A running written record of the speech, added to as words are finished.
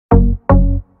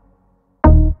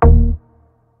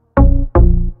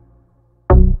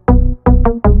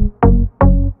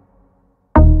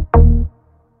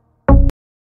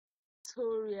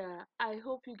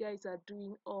hope you guys are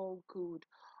doing all good.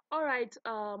 All right,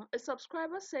 a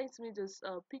subscriber sent me this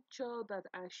picture that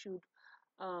I should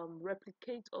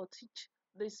replicate or teach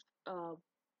this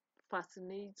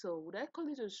fascinator. Would I call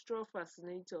it a straw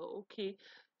fascinator? Okay.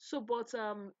 So but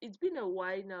it's been a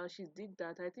while now she did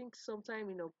that. I think sometime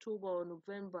in October or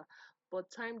November, but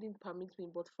time didn't permit me.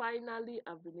 But finally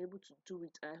I've been able to do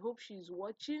it. I hope she's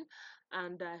watching,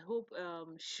 and I hope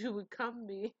she will count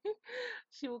me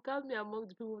she will count me among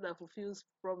the people that fulfills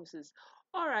promises.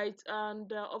 All right,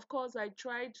 and of course I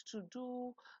tried to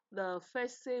do the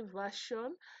first save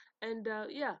version, and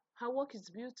yeah, her work is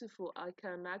beautiful. I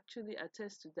can actually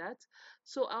attest to that.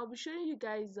 So I'll be showing you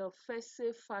guys the first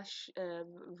safe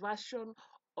version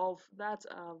of that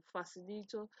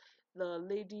fascinator the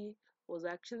lady was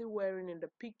actually wearing in the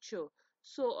picture.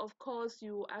 So of course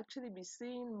you will actually be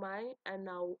seeing mine, and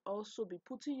I'll also be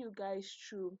putting you guys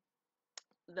through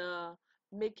the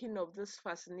making of this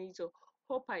fascinator.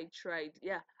 Hope I tried.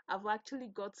 Yeah, I've actually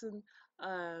gotten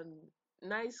um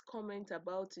nice comment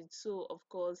about it, so of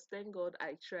course thank God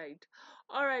I tried.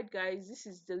 All right guys, this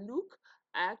is the look.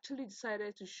 I actually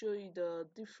decided to show you the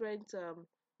different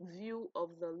view of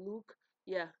the look.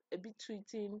 Yeah, a bit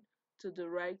tweeting to the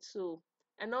right. So,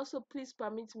 and also please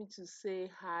permit me to say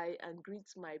hi and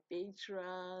greet my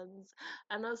patrons,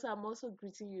 and also I'm also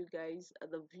greeting you guys,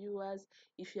 the viewers.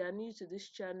 If you are new to this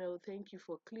channel, thank you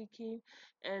for clicking.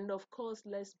 And of course,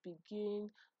 let's begin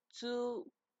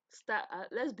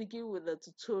with the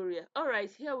tutorial. All right,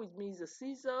 here with me is the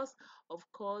scissors.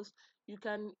 Of course, you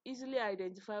can easily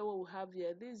identify what we have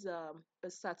here. This is a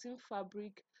satin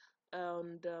fabric,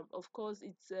 and of course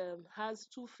it has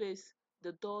two face,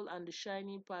 the dull and the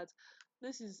shiny part.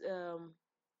 This is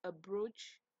a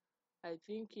brooch, I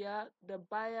think. Yeah, the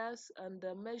bias and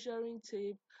the measuring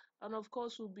tape, and of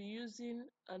course we'll be using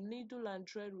a needle and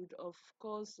thread with, of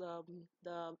course,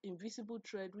 the invisible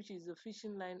thread, which is the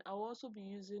fishing line. I'll also be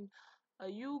using a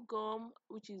U gum,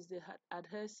 which is the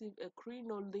adhesive, a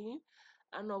crinoline,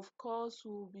 and of course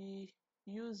we'll be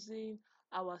using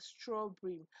our straw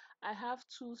brim. I have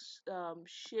two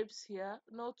shapes here,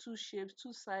 not two shapes,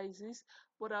 two sizes,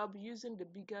 but I'll be using the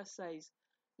bigger size.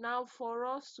 Now for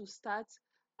us to start,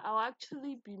 I'll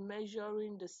actually be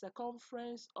measuring the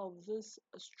circumference of this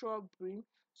straw brim,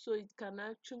 so it can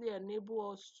actually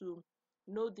enable us to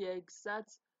know the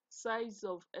exact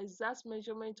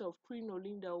measurement of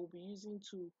crinoline that we'll be using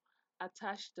to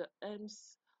attach the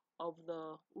ends of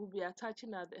the we'll be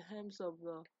attaching at the hems of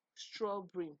the straw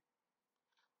brim.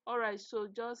 All right, so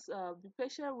just be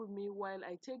patient with me while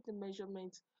I take the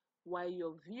measurement while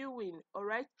you're viewing. All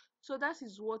right, so that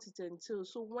is what it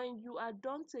entails. So when you are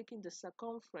done taking the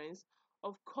circumference,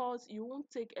 of course you won't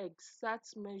take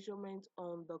exact measurement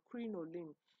on the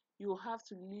crinoline. You have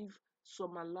to leave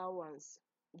some allowance.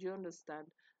 Do you understand?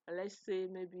 And let's say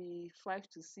maybe 5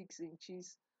 to 6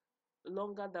 inches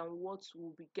longer than what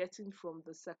we'll be getting from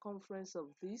the circumference of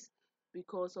this,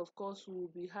 because of course we'll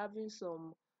be having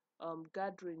some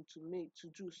gathering to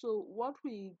do. So what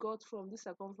we got from this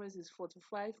circumference is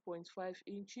 45.5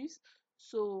 inches.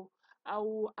 So I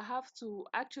will have to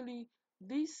actually,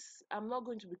 this I'm not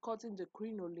going to be cutting the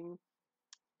crinoline.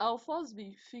 I'll first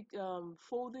be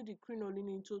folding the crinoline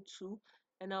into two,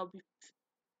 and I'll be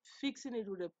fixing it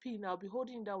with a pin. I'll be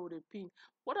holding it down with a pin.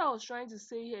 What I was trying to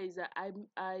say here is that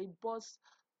I bought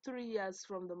 3 years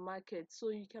from the market, so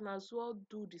you can as well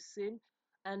do the same.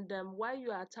 And while you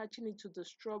are attaching it to the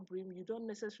straw brim, you don't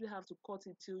necessarily have to cut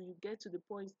it till you get to the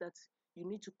point that you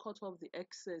need to cut off the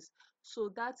excess.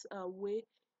 So that's a way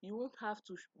you won't have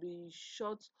to be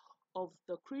short of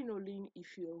the crinoline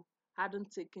if you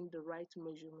hadn't taken the right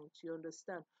measurement. You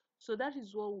understand? So that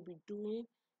is what we'll be doing,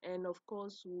 and of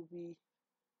course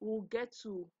we'll get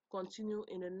to continue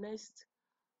in the next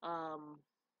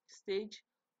stage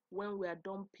when we are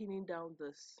done pinning down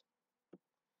this.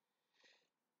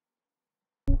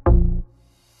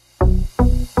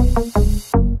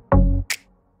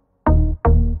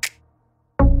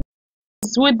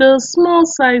 With the small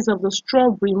size of the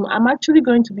straw brim, I'm actually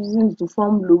going to be using it to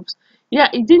form loops. Yeah,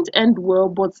 it didn't end well,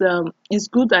 but it's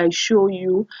good I show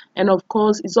you, and of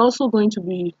course it's also good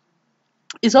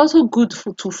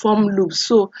to form loops.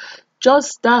 So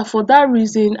just that, for that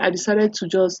reason I decided to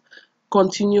just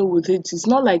continue with it. It's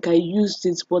not like I used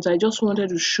it, but I just wanted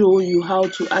to show you how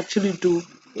to actually do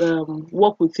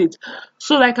work with it.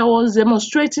 So like I was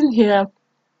demonstrating here,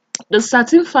 the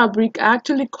satin fabric I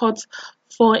actually cut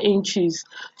 4 inches.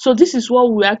 So this is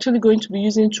what we're actually going to be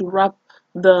using to wrap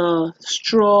the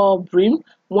straw brim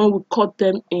when we cut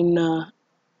them in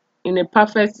a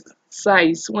perfect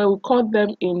size, when we cut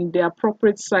them in the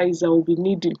appropriate size that we'll be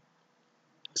needing.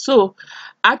 So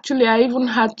actually I even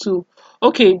had to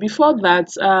Okay, before that,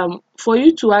 for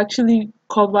you to actually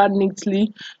cover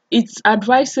neatly, it's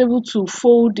advisable to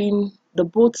fold in the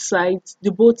both sides,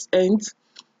 the both ends,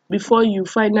 before you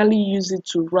finally use it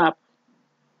to wrap.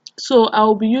 So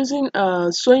I'll be using a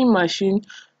sewing machine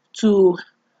to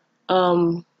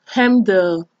hem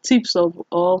the tips of,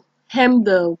 or hem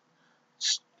the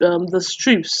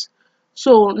strips.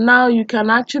 So now you can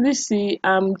actually see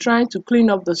I'm trying to clean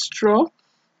up the straw.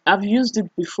 I've used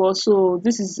it before, so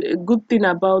this is a good thing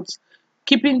about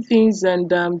keeping things and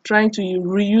trying to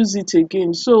reuse it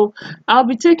again. So I'll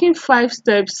be taking 5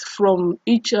 steps from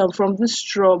each from this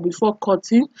straw before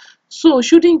cutting. So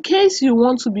should in case you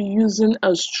want to be using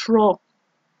a straw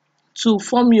to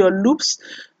form your loops,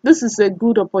 this is a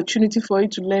good opportunity for you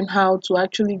to learn how to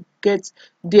actually get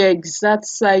the exact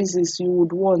sizes you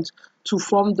would want to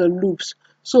form the loops.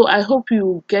 So I hope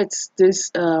you get this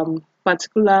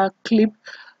particular clip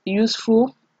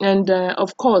useful, and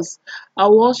of course I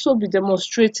will also be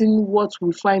demonstrating what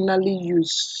we finally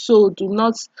use, so do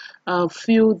not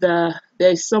feel that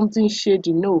there is something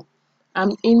shady. No,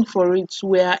 I'm in for it.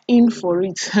 We are in for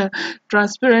it.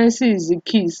 Transparency is the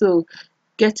key. So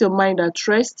get your mind at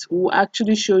rest. We'll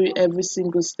actually show you every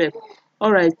single step.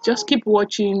 All right, just keep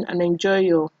watching and enjoy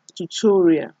your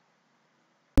tutorial.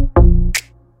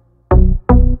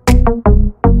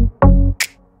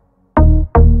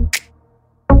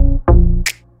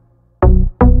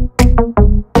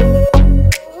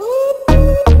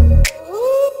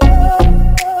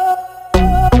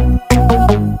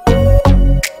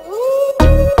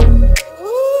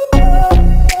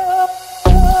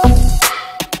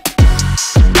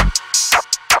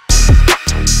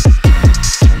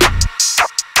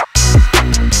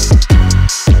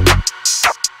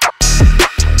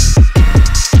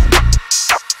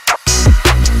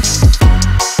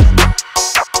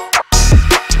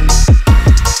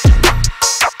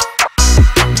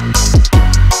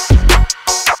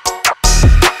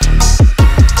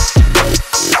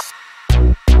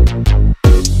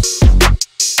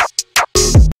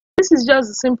 This is just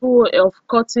a simple way of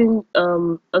cutting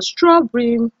a straw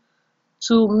brim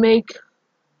to make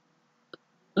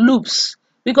loops,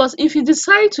 because if you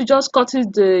decide to just cut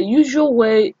it the usual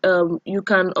way, you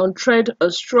can unthread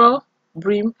a straw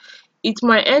brim, it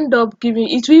might end up giving,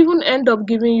 it will even end up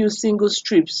giving you single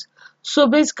strips. So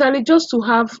basically, just to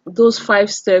have those 5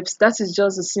 steps, that is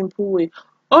just a simple way.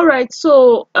 All right,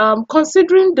 so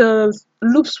considering the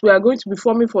loops we are going to be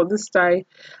forming for this tie,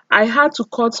 I had to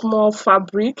cut more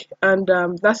fabric, and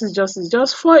that is just, it's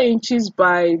just 4 inches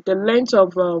by the length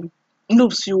of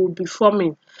loops you will be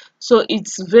forming. So it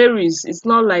varies. It's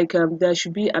not like there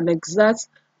should be an exact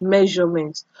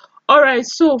measurement. All right,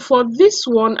 so for this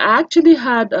one I actually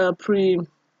had a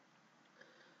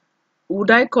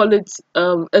would I call it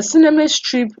a cinema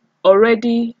strip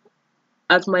already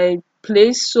at my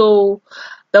place, so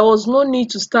there was no need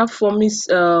to start forming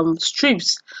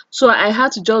strips. So I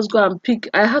had to just go and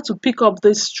I had to pick up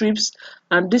these strips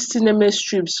and this cinema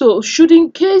strip. So should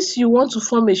in case you want to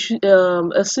form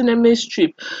a cinema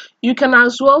strip, you can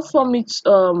as well form it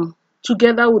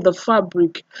together with the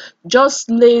fabric.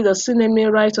 Just lay the cinema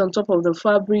right on top of the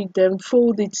fabric, then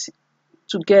fold it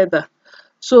together.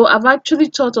 So I've actually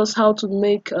taught us how to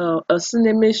make a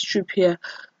cinema strip here.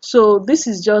 So this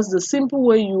is just the simple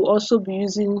way you also be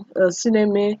using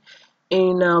cinema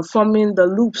in forming the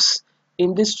loops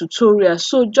in this tutorial.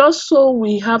 So just so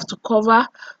we have to cover,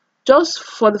 just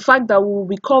for the fact that we will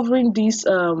be covering these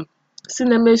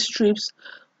cinema strips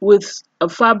with a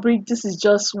fabric, this is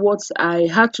just what I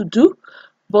had to do.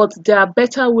 But there are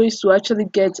better ways to actually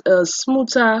get a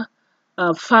smoother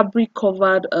fabric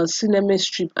covered cinema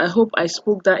strip. I hope I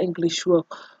spoke that English well.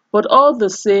 But all the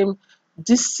same,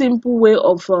 this simple way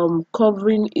of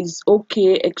covering is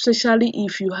okay, especially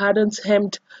if you hadn't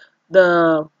hemmed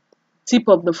the tip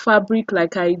of the fabric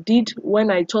like I did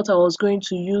when I thought I was going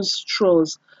to use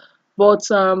straws. But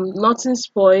nothing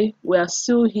spoil, we are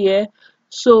still here.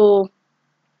 So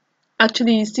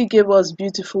actually it still gave us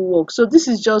beautiful work. So this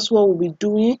is just what we'll be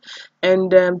doing,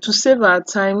 and to save our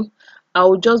time, I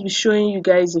will just be showing you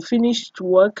guys the finished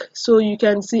work. So you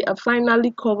can see I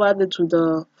finally covered it with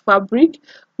the fabric,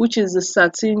 which is the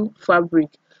satin fabric,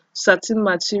 satin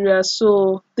material.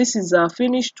 So this is our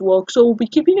finished work, so we'll be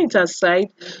keeping it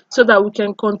aside so that we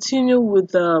can continue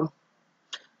with the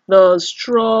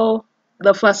straw,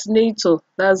 the fascinator,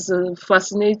 that's the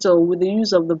fascinator with the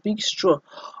use of the big straw.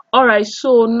 All right,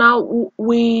 so now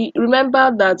we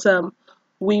remember that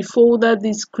we folded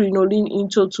this crinoline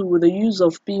into two with the use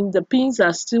of pin. The pins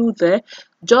are still there.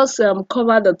 Just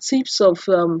cover the tips of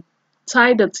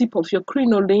tie the tip of your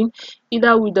crinoline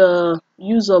either with the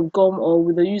use of gum or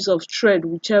with the use of thread,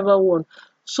 whichever one.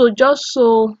 So just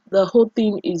so the whole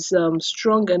thing is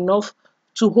strong enough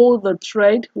to hold the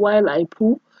thread while I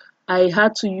pull, I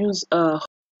had to use a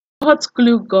hot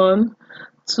glue gun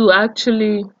to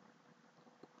actually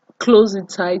close it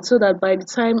tight so that by the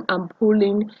time I'm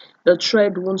pulling, the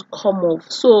thread won't come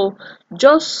off. So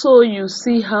just so you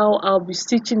see how I'll be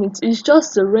stitching it, it's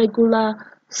just the regular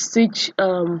stitch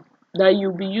that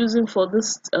you'll be using for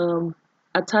this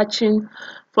attaching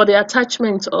for the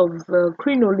attachment of the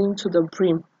crinoline to the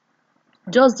brim.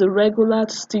 Just the regular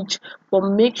stitch, but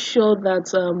make sure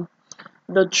that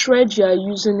the thread you are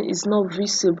using is not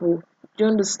visible. Do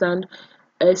you understand?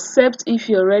 Except if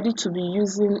you're ready to be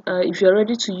using if you're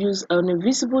ready to use an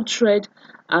invisible thread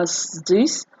as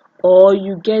this, or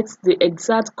you get the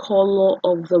exact color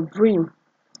of the brim,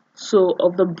 so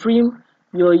of the brim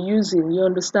you're using, you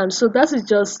understand? So that is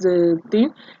just the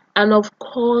thing. And of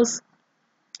course,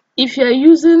 if you're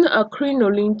using a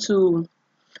crinoline to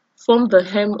form the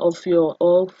hem of your,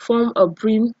 or form a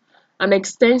brim, an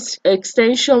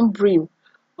extension brim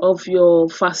of your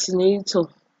fascinator,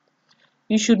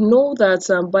 you should know that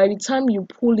by the time you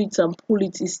pull it and pull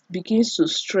it, it begins to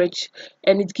stretch,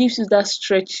 and it gives you that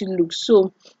stretchy look.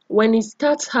 So when it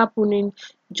starts happening,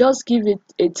 just give it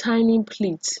a tiny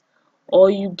pleat, or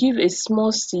you give a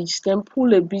small stitch, then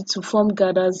pull a bit to form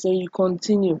gathers, then you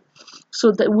continue.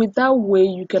 So that with that way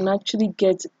you can actually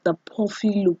get the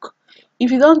puffy look.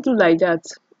 If you don't do like that,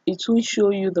 it will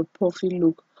show you the puffy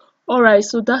look. Alright,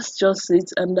 so that's just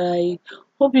it, and I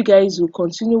hope you guys will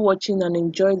continue watching and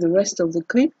enjoy the rest of the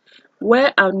clip,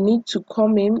 where I need to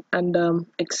come in and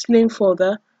explain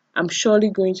further. I'm surely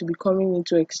going to be coming in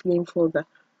to explain further,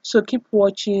 so keep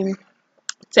watching.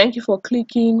 Thank you for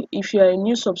clicking. If you are a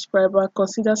new subscriber,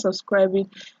 consider subscribing,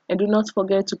 and do not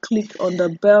forget to click on the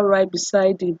bell right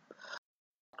beside the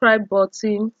subscribe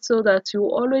button so that you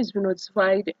will always be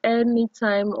notified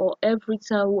anytime or every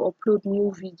time we upload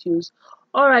new videos.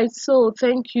 Alright, so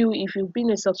thank you if you've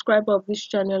been a subscriber of this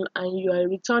channel and you are a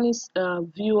returning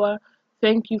viewer.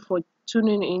 Thank you for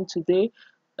tuning in today,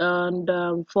 and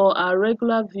for our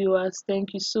regular viewers,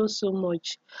 thank you so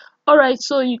much. Alright,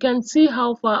 so you can see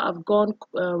how far I've gone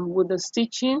with the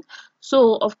stitching.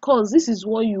 So of course, this is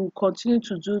what you continue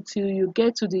to do till you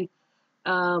get to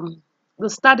um, the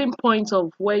starting point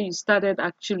of where you started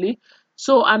actually.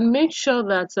 So, and make sure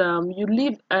that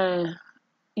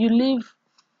you leave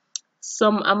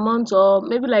some amount, or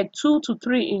maybe like 2 to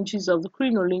 3 inches of the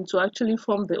crinoline to actually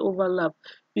form the overlap,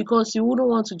 because you wouldn't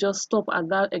want to just stop at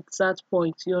that exact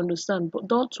point, you understand? But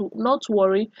not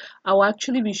worry, I will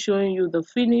actually be showing you the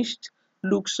finished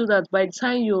look, so that by the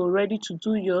time you're ready to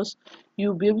do yours,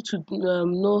 you'll be able to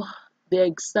know the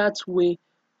exact way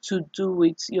to do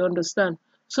it, you understand?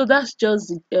 So that's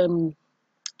just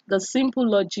the simple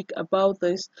logic about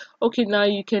this. Okay, now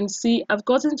you can see I've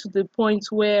gotten to the point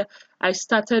where I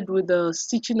started with the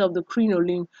stitching of the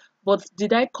crinoline, but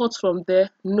did I cut from there?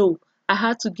 No, I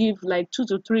had to give like 2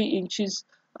 to 3 inches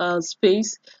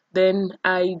space. Then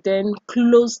I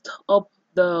closed up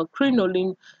the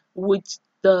crinoline with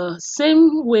the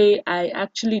same way I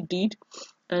actually did,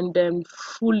 and then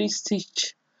fully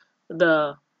stitched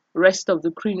the rest of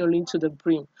the crinoline to the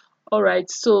brim.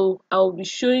 Alright, so I'll be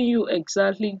showing you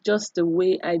exactly just the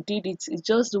way I did it. It's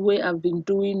just the way I've been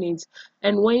doing it.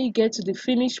 And when you get to the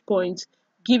finish point,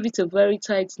 give it a very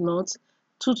tight knot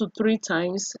 2 to 3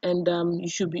 times, and you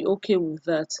should be okay with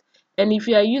that. And if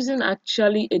you are using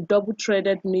actually a double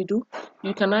threaded needle,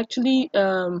 you can actually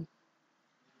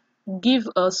give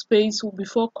a space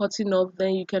before cutting off,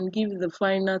 then you can give the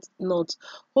final knot.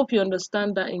 Hope you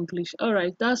understand that English. All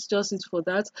right, that's just it for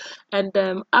that. And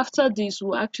after this,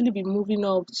 we'll actually be moving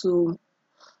up to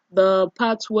the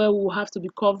part where we'll have to be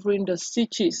covering the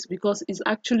stitches, because it's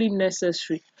actually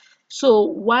necessary. So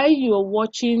while you're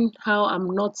watching how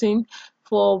I'm knotting,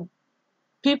 for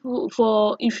people,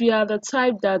 for if you are the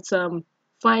type that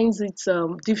finds it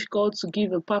difficult to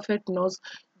give a perfect knot,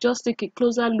 just take a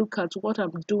closer look at what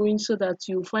I'm doing, so that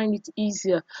you find it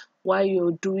easier while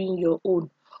you're doing your own.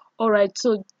 All right,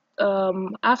 so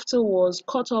afterwards,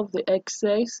 cut off the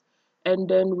excess, and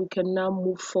then we can now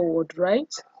move forward,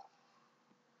 right?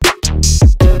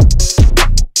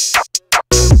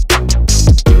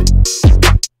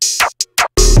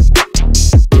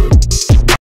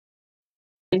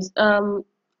 um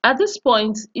at this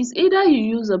point, it's either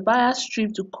you use a bias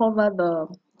strip to cover the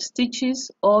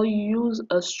stitches, or you use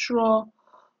a straw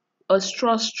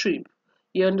strip,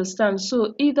 you understand?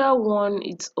 So either one,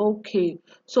 it's okay.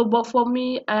 So but for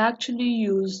me, I actually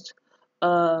used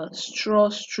straw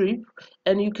strip,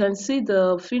 and you can see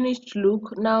the finished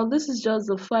look. Now this is just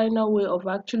the final way of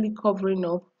actually covering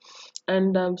up,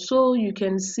 and so you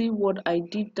can see what I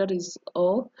did. That is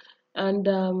all, and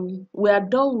we are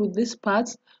done with this part.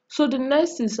 So the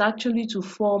next is actually to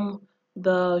form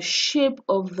the shape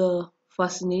of the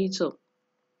fascinator.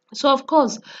 So of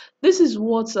course, this is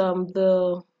what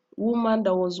the woman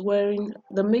that was wearing,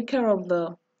 the maker of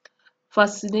the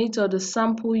fascinator, the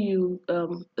sample you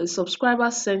a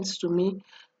subscriber sent to me,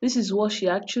 this is what she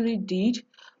actually did.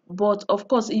 But of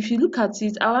course, if you look at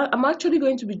it, I'm actually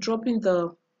going to be dropping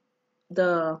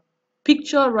the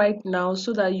picture right now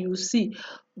so that you see.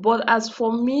 But as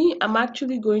for me, I'm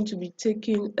actually going to be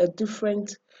taking a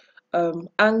different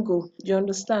angle, you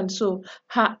understand? So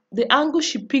the angle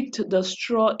she picked the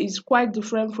straw is quite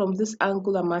different from this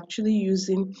angle I'm actually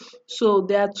using. So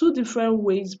there are two different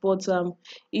ways, but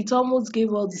it almost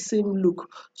gave us the same look.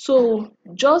 So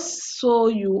just so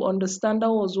you understand, that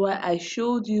was why I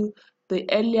showed you the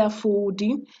earlier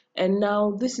folding, and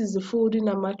now this is the folding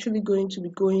I'm actually going to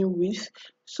be going with.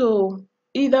 So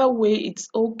either way, it's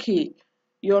okay,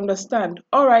 you understand?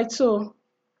 All right, so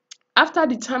after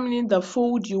determining the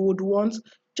fold you would want,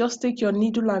 just take your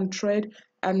needle and thread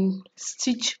and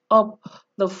stitch up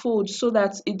the fold so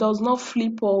that it does not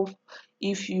flip off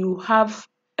if you have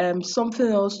something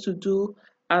else to do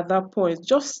at that point.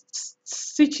 Just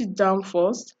stitch it down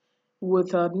first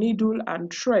with a needle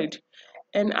and thread,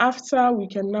 and after we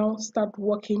can now start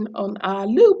working on our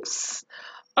loops.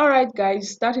 Alright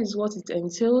guys, that is what it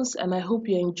entails, and I hope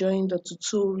you're enjoying the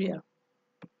tutorial.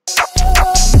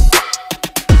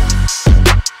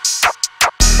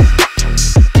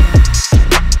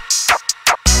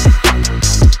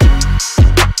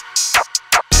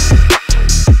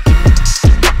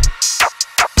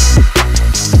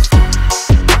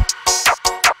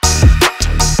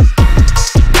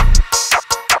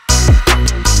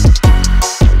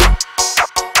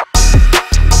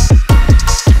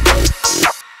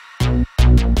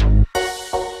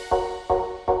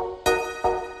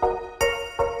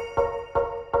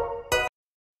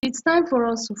 It's time for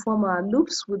us to form our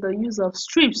loops with the use of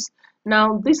strips.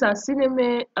 Now these are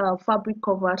cinema fabric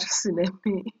covered cinema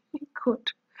good.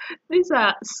 These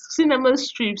are cinema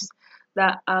strips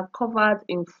that are covered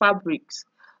in fabrics,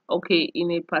 okay,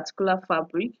 in a particular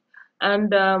fabric.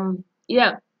 And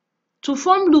yeah, to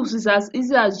form loops is as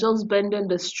easy as just bending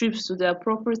the strips to the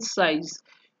appropriate size.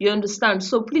 You understand?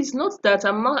 So please note that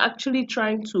I'm not actually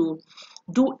trying to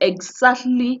do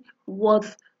exactly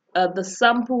what the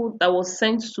sample that was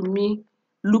sent to me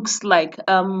looks like.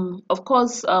 Of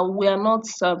course, we are not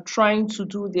trying to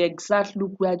do the exact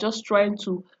look. We are just trying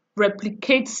to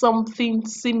replicate something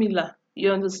similar.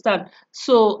 You understand?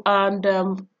 So, and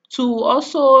to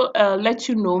also let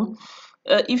you know,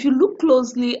 if you look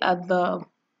closely at the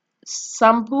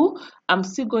sample, I'm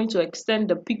still going to extend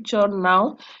the picture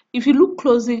now. If you look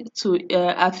closely to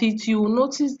at it, you will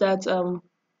notice that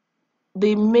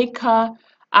the maker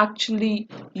actually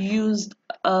used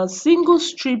a single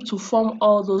strip to form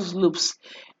all those loops,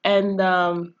 and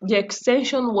the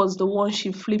extension was the one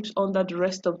she flipped under the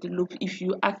rest of the loop, if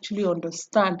you actually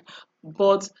understand.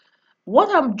 But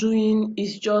what I'm doing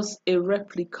is just a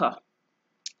replica,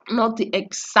 not the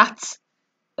exact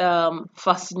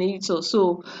fascinator.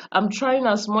 So I'm trying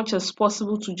as much as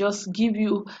possible to just give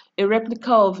you a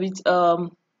replica of it,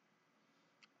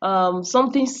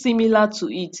 something similar to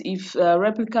it. If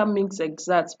replica means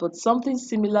exact, but something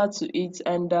similar to it,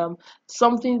 and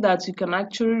something that you can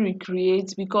actually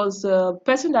recreate, because the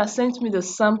person that sent me the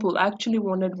sample actually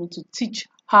wanted me to teach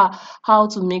her how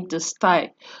to make the style.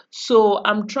 So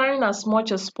I'm trying as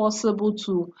much as possible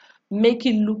to make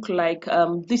it look like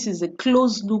this is a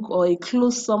close look, or a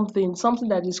close something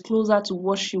that is closer to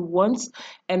what she wants,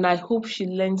 and I hope she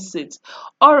learns it.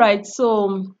 All right,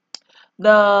 so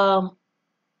the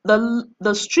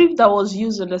the strip that was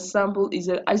used in the sample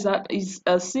is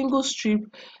a single strip,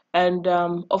 and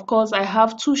of course I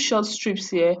have two short strips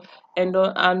here, and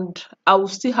I will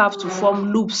still have to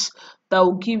form loops that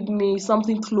will give me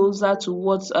something closer to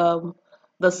what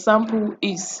the sample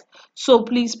is. So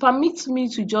please permit me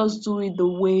to just do it the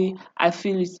way I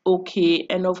feel is okay,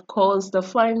 and of course the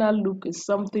final look is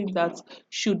something that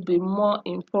should be more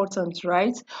important,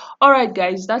 right? All right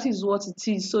guys, that is what it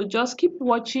is. So just keep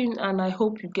watching, and I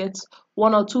hope you get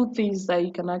one or two things that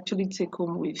you can actually take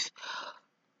home with.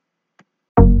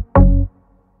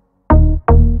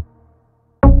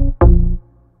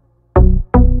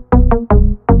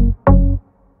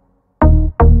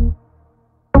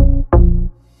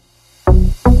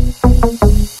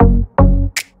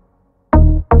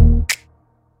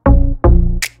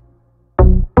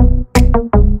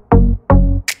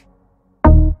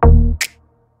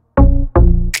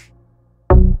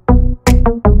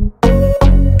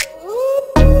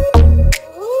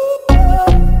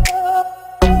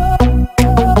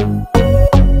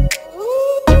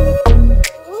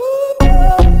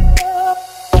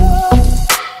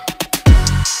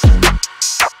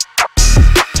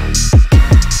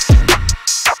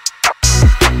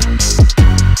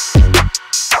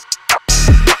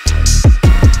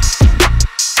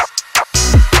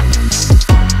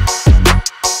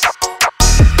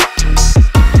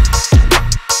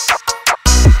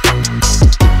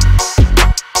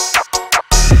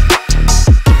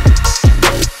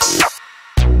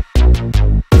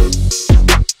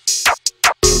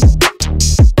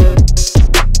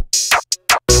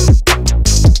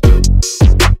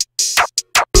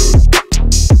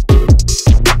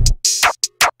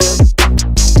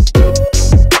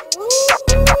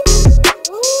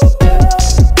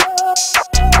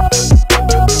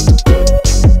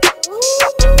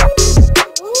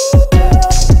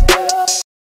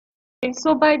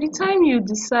 so by the time you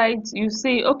decide, you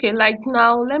say, okay, like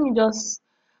now, let me just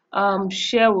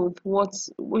share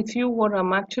with you what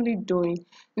I'm actually doing.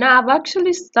 Now I've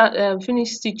actually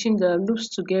finished stitching the loops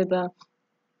together,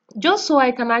 just so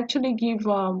I can actually give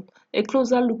a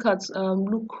closer look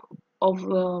of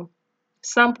the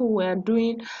sample we're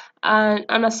doing.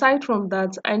 And aside from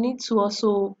that, I need to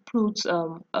also put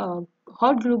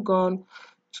hot glue gun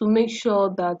to make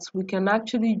sure that we can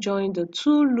actually join the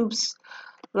two loops,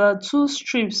 the two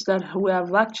strips that we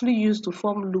have actually used to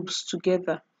form loops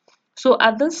together. So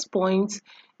at this point,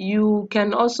 you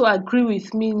can also agree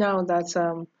with me now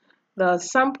that the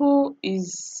sample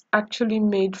is actually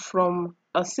made from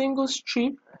a single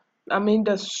strip. I mean,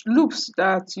 the loops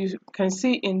that you can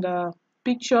see in the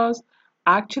pictures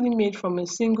are actually made from a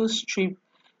single strip,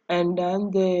 and then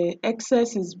the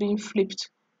excess is being flipped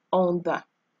on that.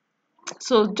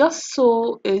 So just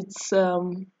so it's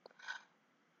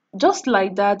just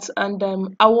like that. And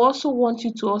I will also want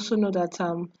you to also know that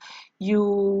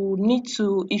you need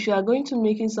to, if you are going to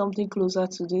making something closer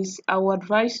to this, I would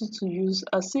advise you to use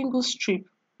a single strip.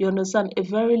 You understand, a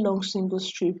very long single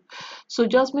strip. So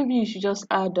just maybe you should just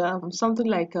add something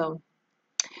like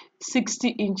 60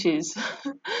 inches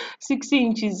 60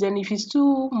 inches, and if it's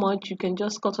too much you can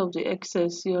just cut off the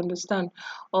excess, you understand,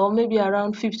 or maybe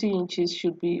around 50 inches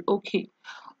should be okay.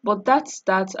 But that's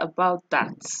about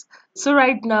that. So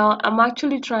right now I'm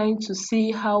actually trying to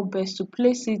see how best to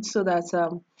place it so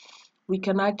that we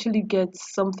can actually get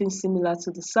something similar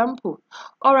to the sample.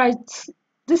 All right,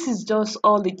 this is just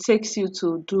all it takes you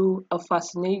to do a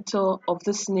fascinator of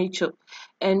this nature.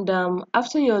 And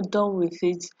after you're done with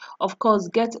it, of course,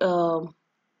 get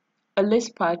a lace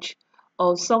patch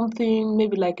or something,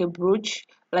 maybe like a brooch.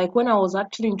 Like when I was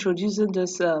actually introducing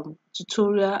this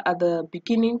tutorial at the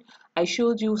beginning, I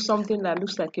showed you something that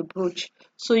looks like a brooch.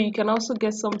 So you can also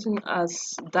get something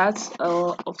as that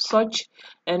of such,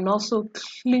 and also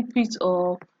clip it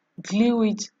or glue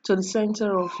it to the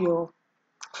center of your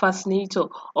fascinator.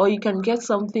 Or you can get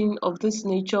something of this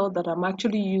nature that I'm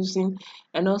actually using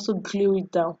and also glue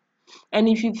it down. And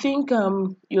if you think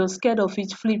you're scared of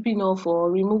it flipping off or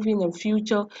removing in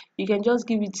future, you can just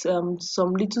give it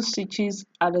some little stitches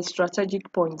at the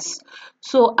strategic points.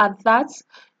 So at that,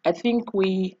 I think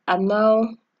we are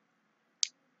now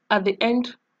at the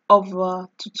end of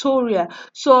tutorial.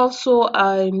 So also,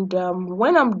 and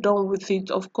when I'm done with it,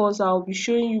 of course I'll be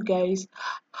showing you guys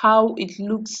how it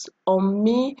looks on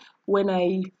me when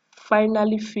I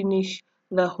finally finish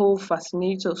the whole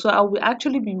fascinator. So I will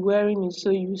actually be wearing it,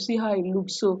 so you see how it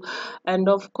looks. So, and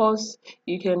of course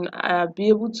you can be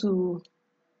able to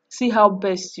see how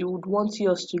best you would want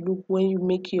yours to look when you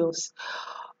make yours.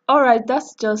 All right,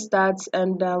 that's just that.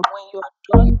 And when you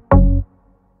are done,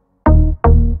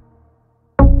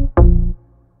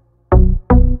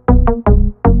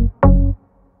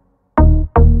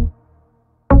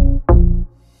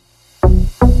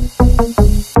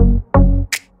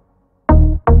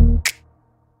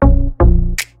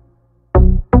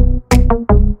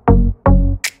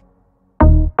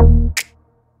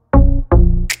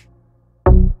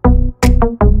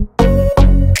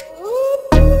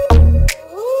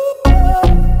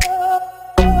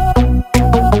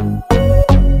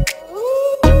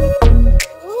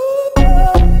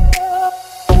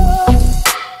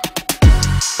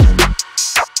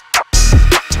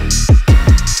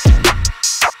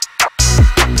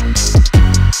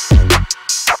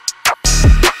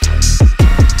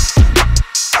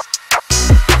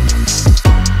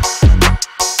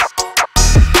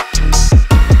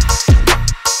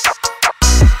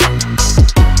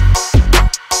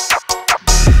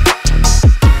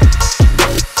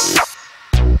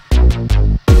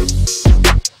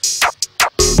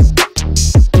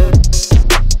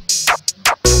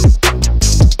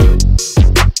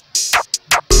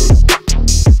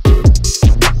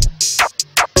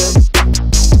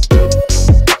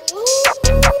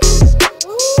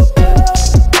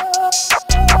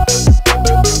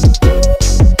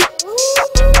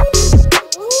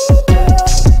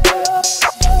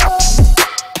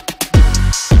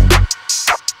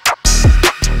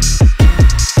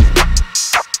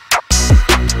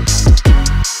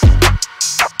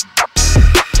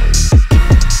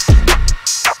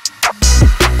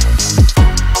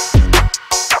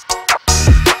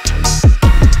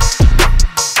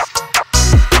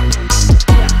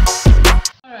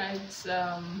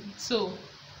 so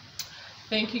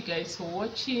thank you guys for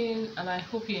watching, and I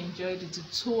hope you enjoyed the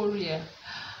tutorial.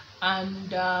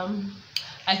 And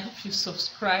I hope you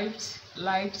subscribed,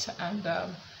 liked, and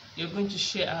you're going to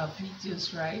share our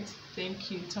videos, right?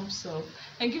 Thank you. Thumbs up,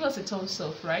 and give us a thumbs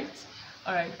up, right?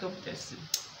 All right, God bless you.